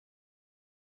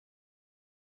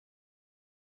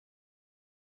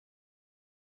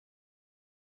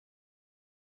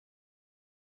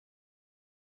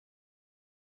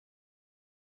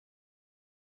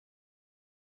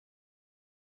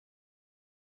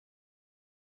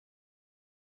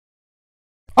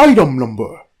Item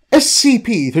Number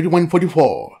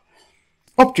SCP-3144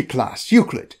 Object Class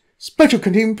Euclid Special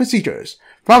Containment Procedures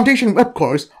Foundation Web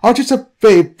Course are to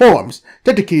survey forums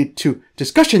dedicated to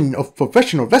discussion of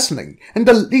professional wrestling and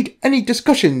delete any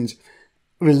discussions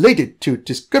related to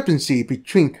discrepancy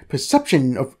between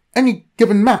perception of any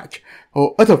given match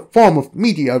or other form of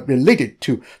media related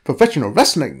to professional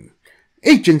wrestling.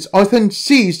 Agents are then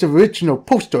seize the original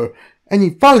poster and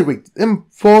evaluate them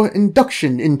for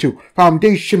induction into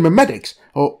Foundation memetics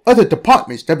or other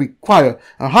departments that require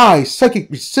a high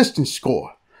psychic resistance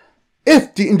score.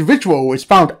 If the individual is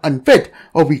found unfit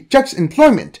or rejects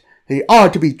employment, they are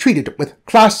to be treated with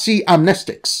Class C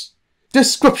amnestics.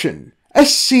 Description: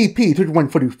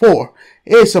 SCP-3144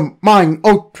 is a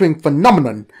mind-altering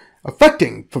phenomenon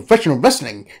affecting professional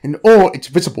wrestling in all its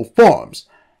visible forms.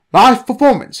 Live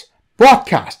performance,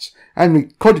 broadcasts, and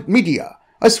recorded media,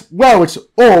 as well as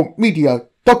all media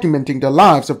documenting the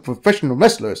lives of professional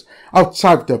wrestlers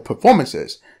outside of their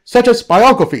performances, such as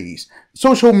biographies,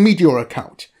 social media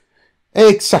accounts,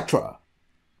 etc.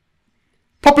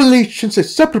 Populations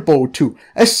susceptible to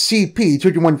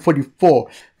SCP-3144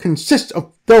 consist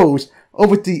of those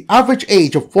over the average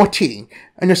age of 14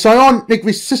 and a psionic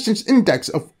resistance index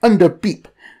of under beep.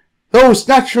 Those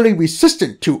naturally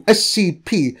resistant to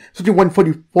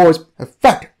SCP-3144's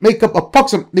effect make up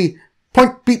approximately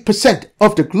 0.3%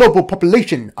 of the global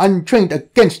population untrained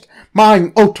against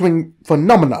mind-altering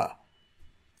phenomena.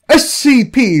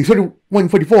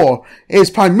 SCP-3144 is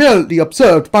primarily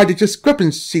observed by the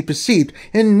discrepancy perceived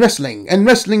in wrestling and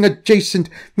wrestling-adjacent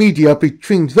media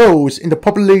between those in the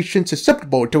population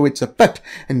susceptible to its effect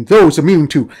and those immune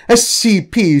to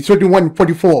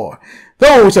SCP-3144.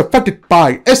 Those affected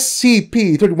by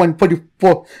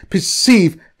SCP-3144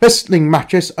 perceive wrestling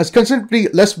matches as considerably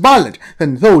less violent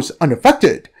than those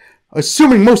unaffected,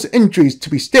 assuming most injuries to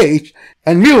be staged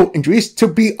and real injuries to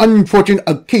be unfortunate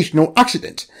occasional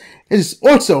accidents. It is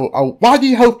also a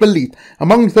widely held belief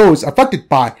among those affected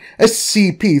by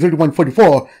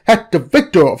SCP-3144 that the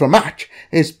victor of a match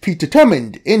is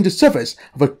predetermined in the service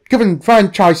of a given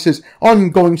franchise's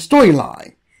ongoing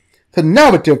storyline. The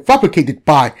narrative fabricated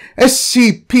by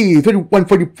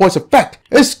SCP-3144's effect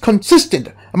is consistent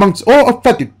amongst all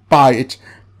affected by its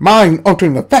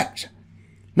mind-altering effect.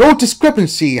 No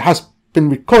discrepancy has been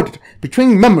recorded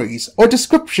between memories or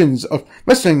descriptions of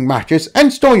wrestling matches and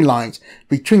storylines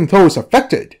between those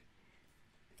affected.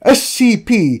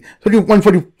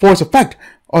 SCP-3144's effect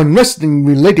on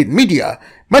wrestling-related media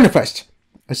manifests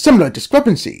a similar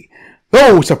discrepancy.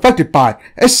 Those affected by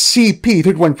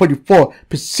SCP-3144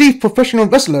 perceive professional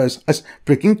wrestlers as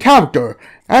breaking character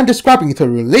and describing their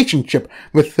relationship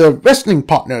with their wrestling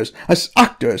partners as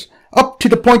actors, up to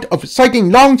the point of citing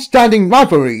long-standing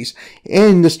rivalries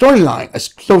in the storyline as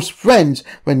close friends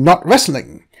when not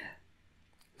wrestling.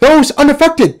 Those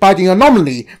unaffected by the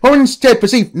anomaly will instead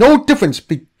perceive no difference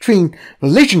between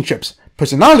relationships,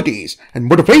 personalities, and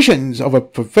motivations of a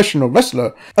professional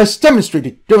wrestler as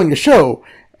demonstrated during the show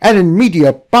and in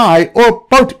media by or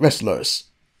about wrestlers.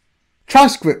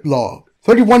 Transcript Log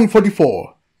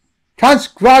 3144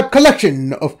 Transcribed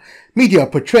collection of media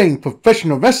portraying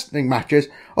professional wrestling matches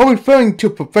or referring to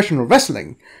professional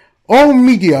wrestling. All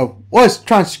media was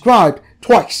transcribed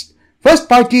twice, first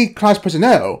by D-class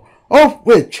personnel, all of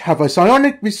which have a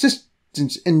psionic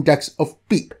resistance index of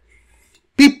beep.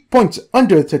 Beep points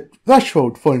under the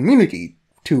threshold for immunity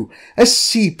to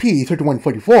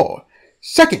SCP-3144.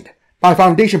 Second, by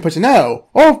Foundation personnel,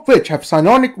 all of which have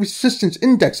psionic resistance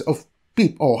index of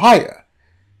beep or higher.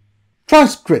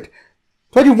 Transcript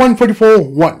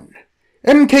 3144-1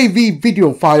 MKV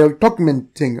video file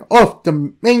documenting of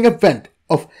the main event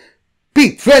of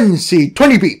Beep Frenzy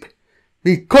 20 Beep,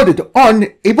 recorded on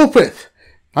April 5th,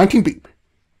 19 Beep.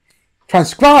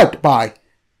 Transcribed by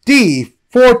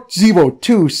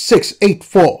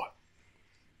D402684.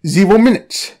 0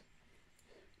 minutes.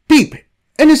 Beep,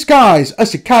 in disguise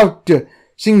as the character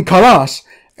Sin Caras,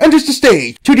 enters the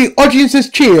stage to the audience's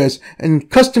cheers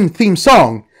and custom-themed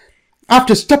song.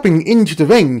 After stepping into the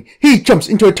ring, he jumps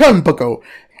into a turnbuckle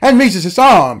and raises his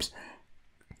arms,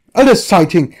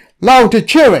 eliciting louder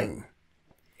cheering.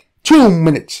 2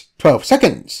 minutes, 12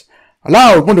 seconds. A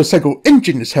loud motorcycle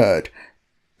engine is heard.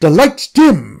 The lights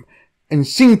dim, and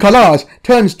Sin Caras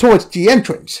turns towards the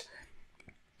entrance.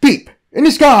 Beep, in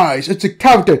disguise as the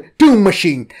character Doom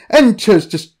Machine, enters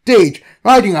the stage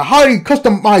riding a highly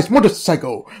customized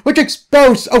motorcycle which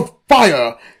expels out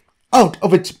fire out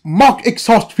of its mock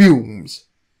exhaust fumes.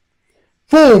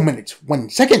 4 minutes, 1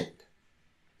 second.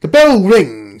 The bell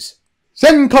rings.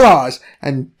 Sin Caras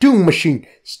and Doom Machine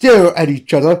stare at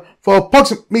each other for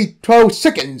approximately 12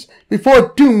 seconds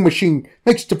before Doom Machine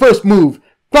makes the first move,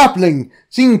 grappling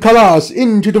Zen Kalas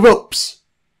into the ropes.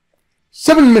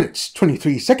 7 minutes,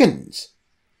 23 seconds.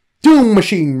 Doom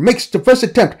Machine makes the first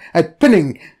attempt at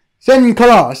pinning Zen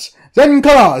Kalas. Zen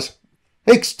Kalas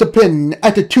makes the pin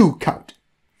at a 2 count.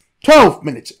 12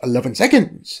 minutes, 11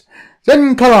 seconds.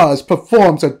 Zen Kalas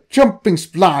performs a jumping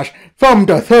splash from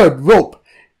the 3rd rope,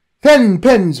 then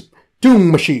pins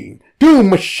Doom Machine. Doom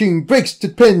Machine breaks the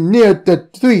pin near the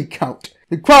 3 count.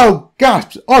 The crowd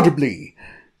gasps audibly.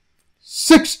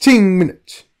 16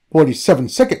 minutes, 47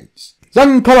 seconds.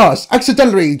 Zen Kalas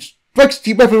accidentally strikes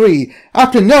the referee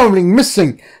after narrowly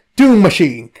missing Doom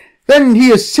Machine. Then he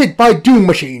is hit by Doom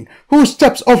Machine, who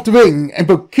steps off the ring and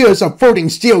procures a floating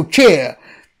steel chair.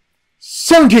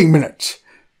 17 minutes.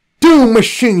 Doom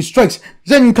Machine strikes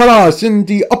Zen Kalas in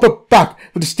the upper back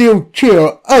with a steel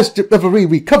chair as the referee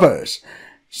recovers.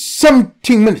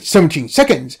 17 minutes, 17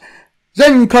 seconds.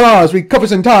 Zen Kalas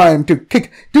recovers in time to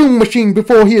kick Doom Machine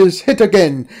before he is hit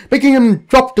again, making him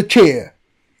drop the chair.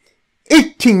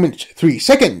 18 minutes, 3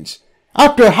 seconds.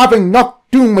 After having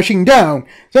knocked Doom Machine down,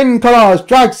 Zen Kalas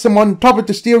drags him on top of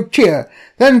the steel chair,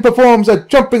 then performs a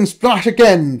jumping splash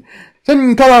again.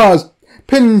 Zen Kalas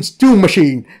pins Doom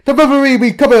Machine. The referee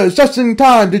recovers just in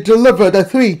time to deliver the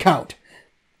 3 count.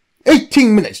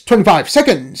 18 minutes, 25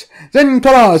 seconds. Zen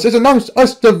Kalas is announced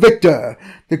as the victor.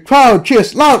 The crowd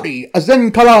cheers loudly as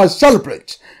Zen Kalas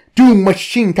celebrates. Doom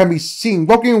Machine can be seen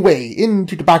walking away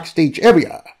into the backstage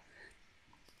area.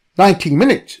 19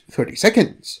 minutes, 30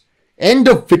 seconds. End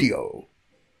of video.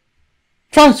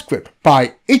 Transcript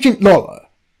by Agent Lawler.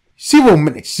 0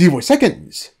 minutes, 0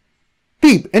 seconds.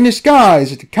 Peep in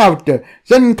disguise as the character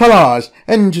Zen Kalas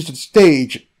enters the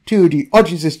stage to the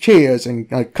audience's cheers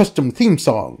and a custom theme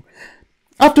song.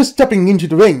 After stepping into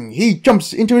the ring, he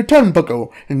jumps into a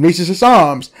turnbuckle and raises his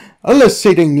arms,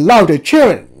 eliciting louder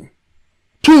cheering.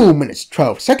 2 minutes,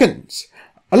 12 seconds.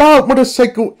 A loud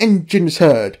motorcycle engine is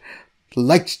heard. The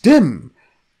lights dim,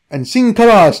 and Zen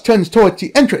Kalas turns towards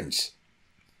the entrance.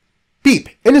 Peep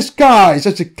in disguise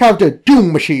as the character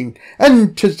Doom Machine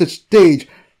enters the stage,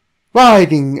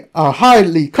 riding a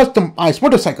highly customized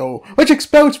motorcycle which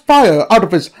expels fire out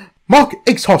of its Mach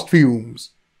exhaust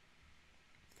fumes.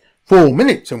 4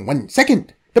 minutes and 1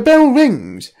 second. The bell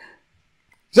rings.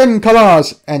 Zen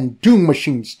Kalas and Doom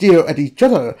Machine stare at each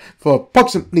other for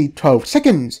approximately 12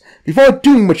 seconds before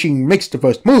Doom Machine makes the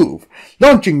first move,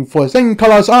 launching for Zen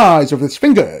Kalas' eyes with his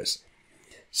fingers.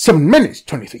 7 minutes,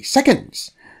 23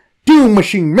 seconds. Doom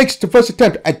Machine makes the first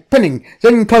attempt at pinning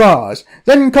Zen Kalas.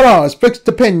 Zen Kalas breaks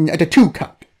the pin at a 2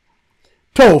 count.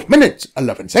 12 minutes,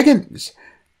 11 seconds.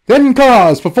 Zen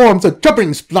Kalas performs a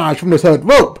jumping splash from the 3rd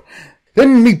rope,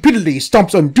 then repeatedly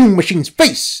stomps on Doom Machine's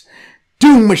face.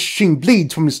 Doom Machine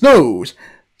bleeds from his nose.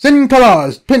 Zen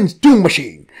Kalas pins Doom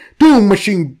Machine. Doom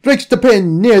Machine breaks the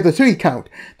pin near the 3 count.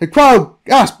 The crowd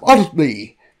gasps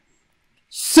audibly.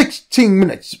 16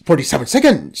 minutes, 47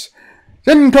 seconds.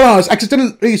 Zen Kalas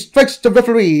accidentally strikes the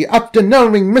referee after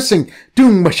narrowly missing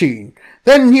Doom Machine.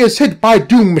 Then he is hit by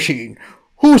Doom Machine,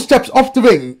 who steps off the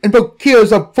ring and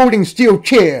procures a folding steel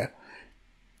chair.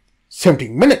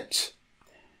 17 minutes.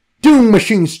 Doom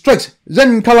Machine strikes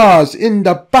Zen Kalas in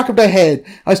the back of the head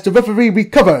as the referee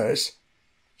recovers.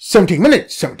 17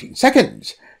 minutes, 17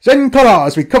 seconds. Zen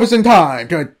Kalas recovers in time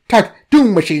to attack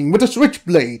Doom Machine with a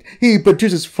switchblade he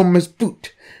produces from his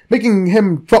boot, making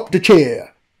him drop the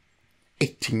chair.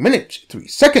 18 minutes, 3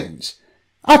 seconds.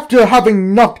 After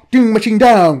having knocked Doom Machine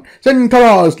down, Zen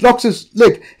Kalas locks his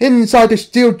leg inside the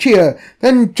steel chair,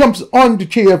 then jumps on the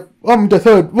chair from the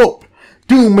 3rd rope.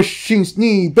 Doom Machine's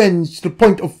knee bends to the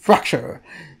point of fracture.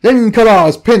 Zen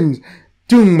Kalas pins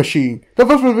Doom Machine. The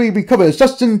referee recovers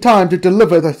just in time to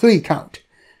deliver the 3 count.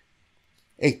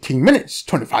 18 minutes,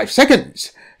 25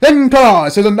 seconds. Zen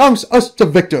Kalas is announced as the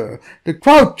victor. The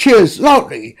crowd cheers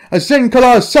loudly as Zen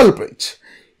Kalas celebrates.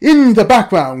 In the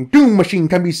background, Doom Machine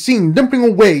can be seen limping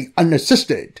away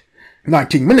unassisted.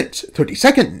 19 minutes, 30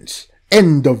 seconds.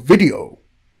 End of video.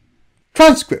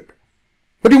 Transcript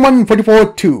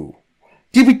 4144-2.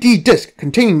 DVD disc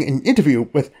containing an interview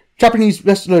with Japanese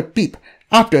wrestler Peep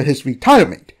after his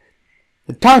retirement.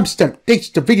 The timestamp dates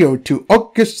the video to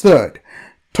August 3rd,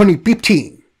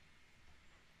 2015.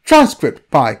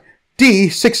 Transcript by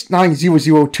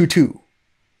D690022.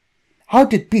 How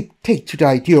did Peep take to the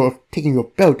idea of taking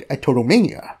your belt at Total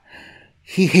Mania?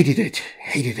 He hated it.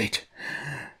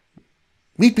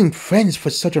 We've been friends for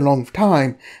such a long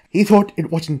time. He thought it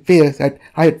wasn't fair that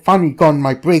I had finally gone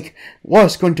my break,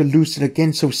 was going to lose it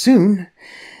again so soon.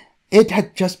 It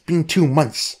had just been 2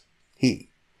 months. He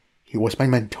was my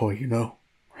mentor, you know.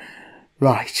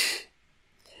 Right.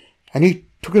 And he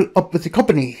took it up with the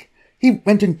company. He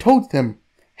went and told them,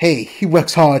 Hey, he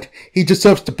works hard. He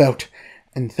deserves the belt.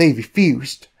 And they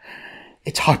refused.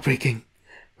 It's heartbreaking.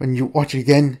 When you watch it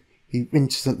again, he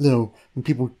winces a little when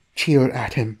people cheer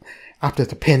at him after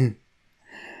the pin.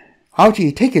 How do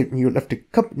you take it when you left the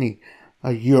company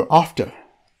a year after?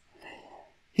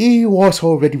 He was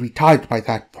already retired by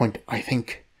that point, I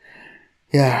think.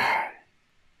 Yeah,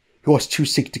 he was too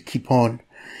sick to keep on.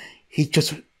 He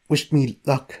just wished me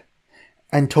luck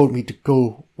and told me to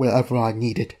go wherever I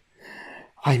needed.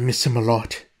 I miss him a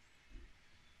lot.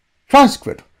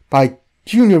 Transcript by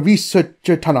Junior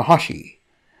Researcher Tanahashi.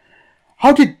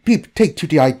 How did Beep take to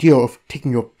the idea of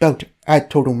taking your belt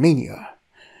at Total Mania?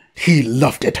 He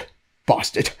loved it,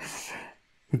 bastard.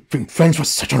 We've been friends for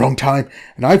such a long time,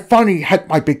 and I finally had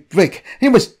my big break, and he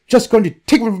was just going to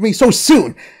take it with me so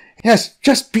soon. It has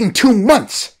just been 2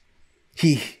 months.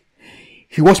 He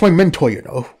was my mentor, you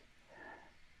know.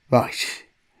 Right.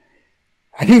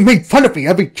 And he made fun of me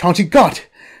every chance he got.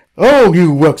 Oh,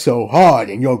 you work so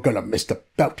hard, and you're gonna miss the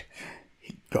belt.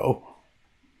 He'd go.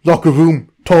 Locker room,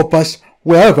 tour bus,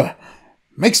 wherever.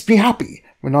 Makes me happy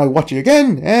when I watch it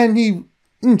again, and he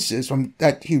winces from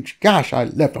that huge gash I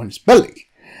left on his belly.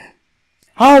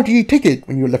 How do you take it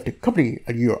when you left the company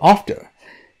a year after?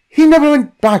 He never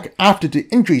went back after the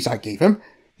injuries I gave him.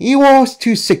 He was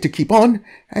too sick to keep on,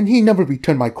 and he never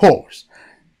returned my calls.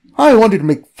 I wanted to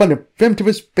make fun of him to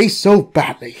his face so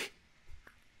badly.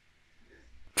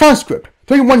 Transcript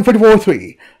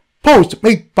 31443. Post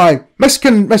made by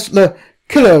Mexican wrestler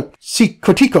Killer Psionic.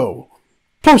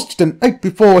 Posted the night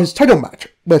before his title match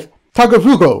with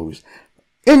Tagarugos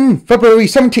in February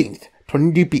 17th,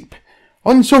 20 beep,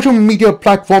 on social media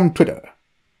platform Twitter.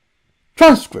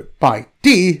 Transcript by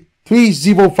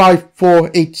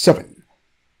D305487.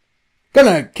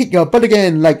 Gonna kick your butt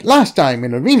again like last time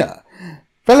in arena.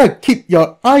 Fella, keep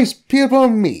your eyes peeled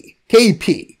on me.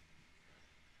 KP.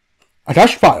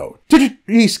 Attached file.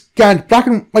 Digitally scanned black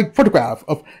and white photograph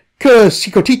of Killer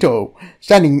Psionic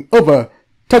standing over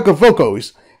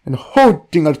Tagarugos and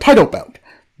holding a title belt.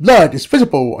 Blood is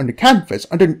visible on the canvas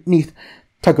underneath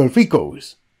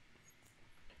Tagarugos.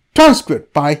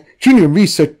 Transcript by Junior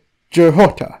Researcher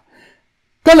Hota.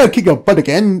 Gonna kick your butt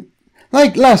again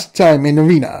like last time in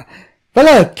arena.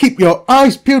 Fella, keep your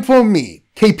eyes peeled for me.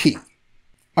 KP.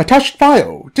 Attached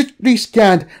file. Digitally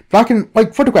scanned black and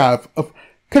white photograph of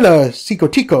Killer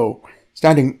Psionic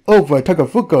standing over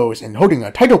Tagarugos and holding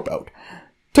a title belt.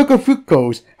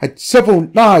 Tagarugos had several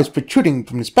knives protruding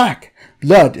from his back.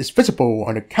 Blood is visible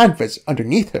on the canvas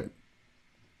underneath him.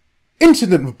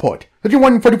 Incident report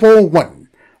 3144-1.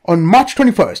 On March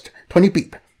 21st, 20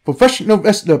 beep, professional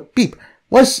wrestler Beep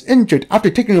was injured after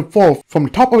taking a fall from the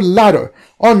top of a ladder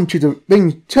onto the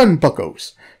ring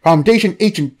turnbuckles. Foundation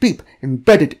agent Beep,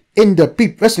 embedded in the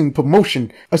Beep wrestling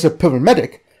promotion as a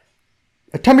paramedic,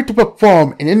 attempted to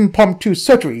perform an impromptu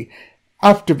surgery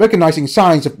after recognizing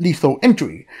signs of lethal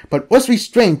injury, but was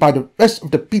restrained by the rest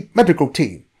of the Beep medical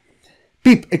team.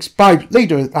 Beep expired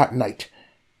later that night,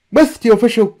 with the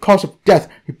official cause of death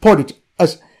reported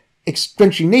as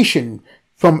extranguation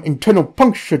from internal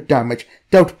puncture damage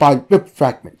dealt by rib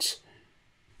fragments.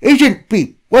 Agent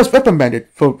Beep was reprimanded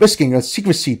for risking a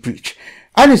secrecy breach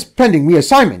and is pending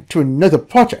reassignment to another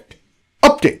project.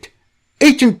 Update.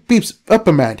 Agent Beep's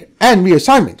reprimand and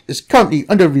reassignment is currently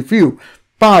under review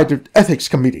by the Ethics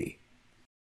Committee.